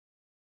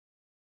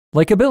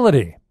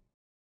Likeability.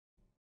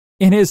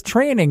 In his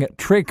training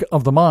Trick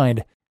of the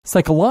Mind,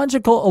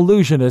 psychological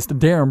illusionist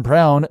Darren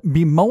Brown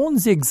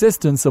bemoans the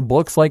existence of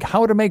books like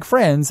How to Make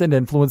Friends and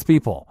Influence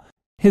People.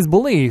 His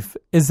belief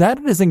is that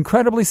it is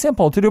incredibly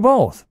simple to do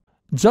both.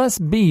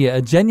 Just be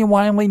a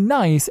genuinely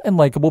nice and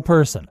likable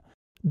person.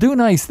 Do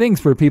nice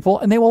things for people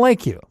and they will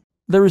like you.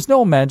 There is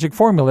no magic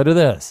formula to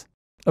this.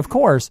 Of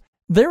course,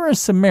 there is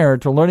some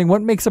merit to learning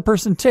what makes a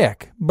person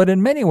tick, but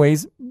in many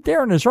ways,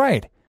 Darren is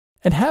right.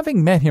 And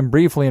having met him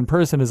briefly in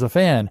person as a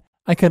fan,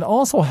 I can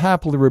also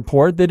happily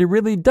report that he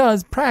really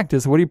does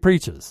practice what he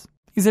preaches.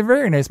 He's a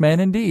very nice man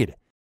indeed.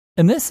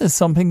 And this is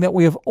something that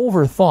we have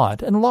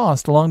overthought and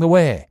lost along the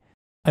way.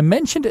 I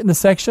mentioned in the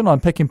section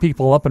on picking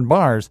people up in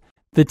bars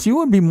that you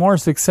would be more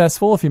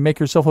successful if you make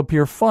yourself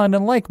appear fun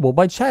and likable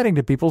by chatting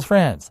to people's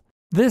friends.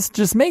 This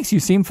just makes you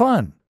seem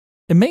fun.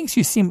 It makes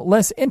you seem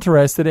less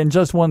interested in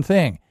just one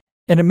thing,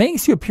 and it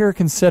makes you appear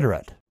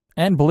considerate.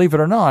 And believe it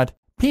or not,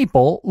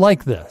 people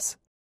like this.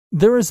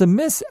 There is a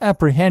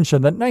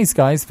misapprehension that nice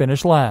guys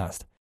finish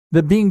last,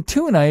 that being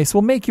too nice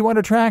will make you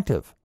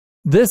unattractive.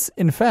 This,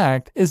 in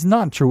fact, is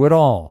not true at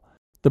all.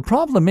 The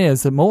problem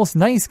is that most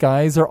nice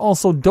guys are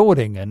also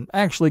doting and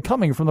actually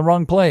coming from the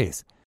wrong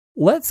place.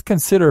 Let's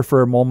consider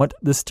for a moment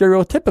the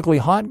stereotypically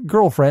hot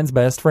girlfriend's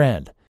best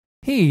friend.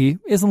 He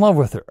is in love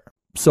with her,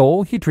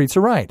 so he treats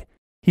her right.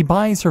 He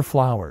buys her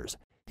flowers.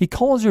 He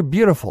calls her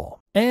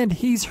beautiful, and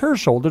he's her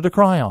shoulder to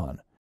cry on.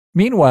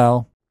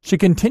 Meanwhile, she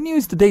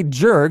continues to date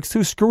jerks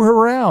who screw her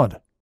around.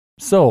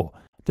 So,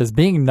 does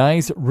being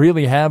nice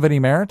really have any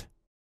merit?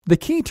 The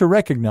key to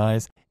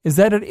recognize is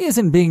that it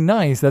isn't being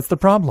nice that's the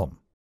problem.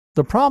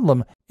 The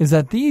problem is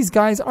that these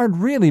guys aren't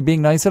really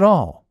being nice at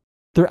all.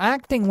 They're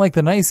acting like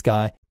the nice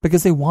guy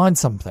because they want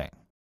something.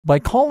 By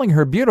calling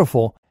her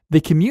beautiful, they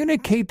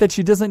communicate that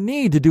she doesn't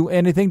need to do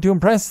anything to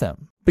impress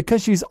them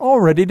because she's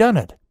already done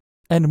it.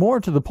 And more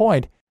to the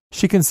point,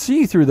 she can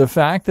see through the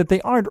fact that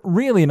they aren't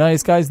really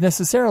nice guys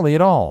necessarily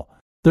at all.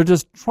 They're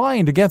just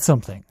trying to get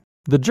something.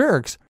 The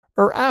jerks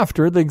are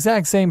after the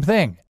exact same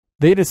thing.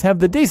 They just have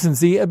the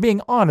decency of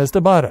being honest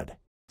about it.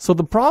 So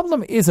the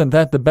problem isn't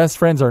that the best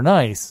friends are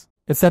nice.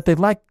 It's that they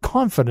lack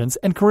confidence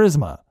and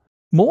charisma.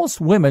 Most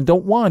women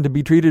don't want to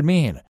be treated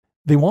mean.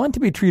 They want to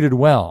be treated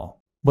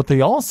well. But they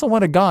also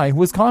want a guy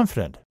who is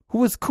confident,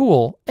 who is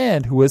cool,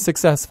 and who is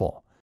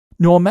successful.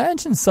 Now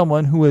imagine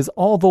someone who is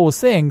all those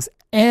things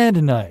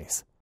and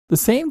nice. The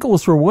same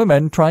goes for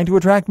women trying to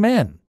attract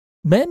men.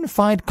 Men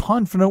find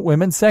confident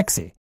women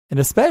sexy, and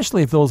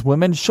especially if those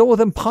women show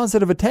them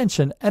positive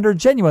attention and are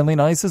genuinely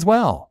nice as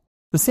well.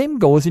 The same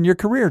goes in your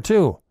career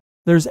too.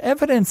 There's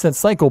evidence that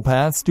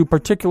psychopaths do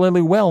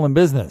particularly well in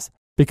business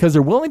because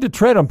they're willing to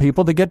tread on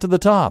people to get to the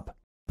top.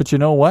 But you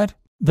know what?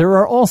 There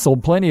are also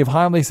plenty of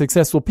highly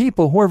successful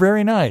people who are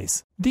very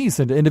nice,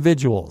 decent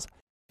individuals.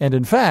 And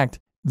in fact,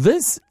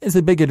 this is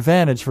a big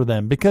advantage for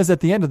them because at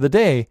the end of the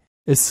day,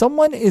 if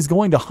someone is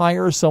going to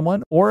hire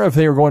someone or if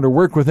they are going to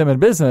work with them in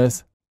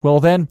business, well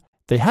then,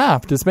 they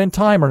have to spend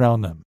time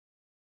around them.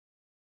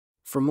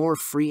 For more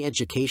free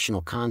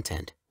educational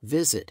content,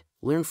 visit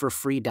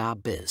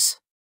learnforfree.biz.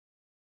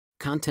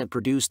 Content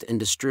produced and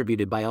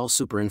distributed by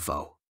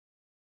AllSuperInfo.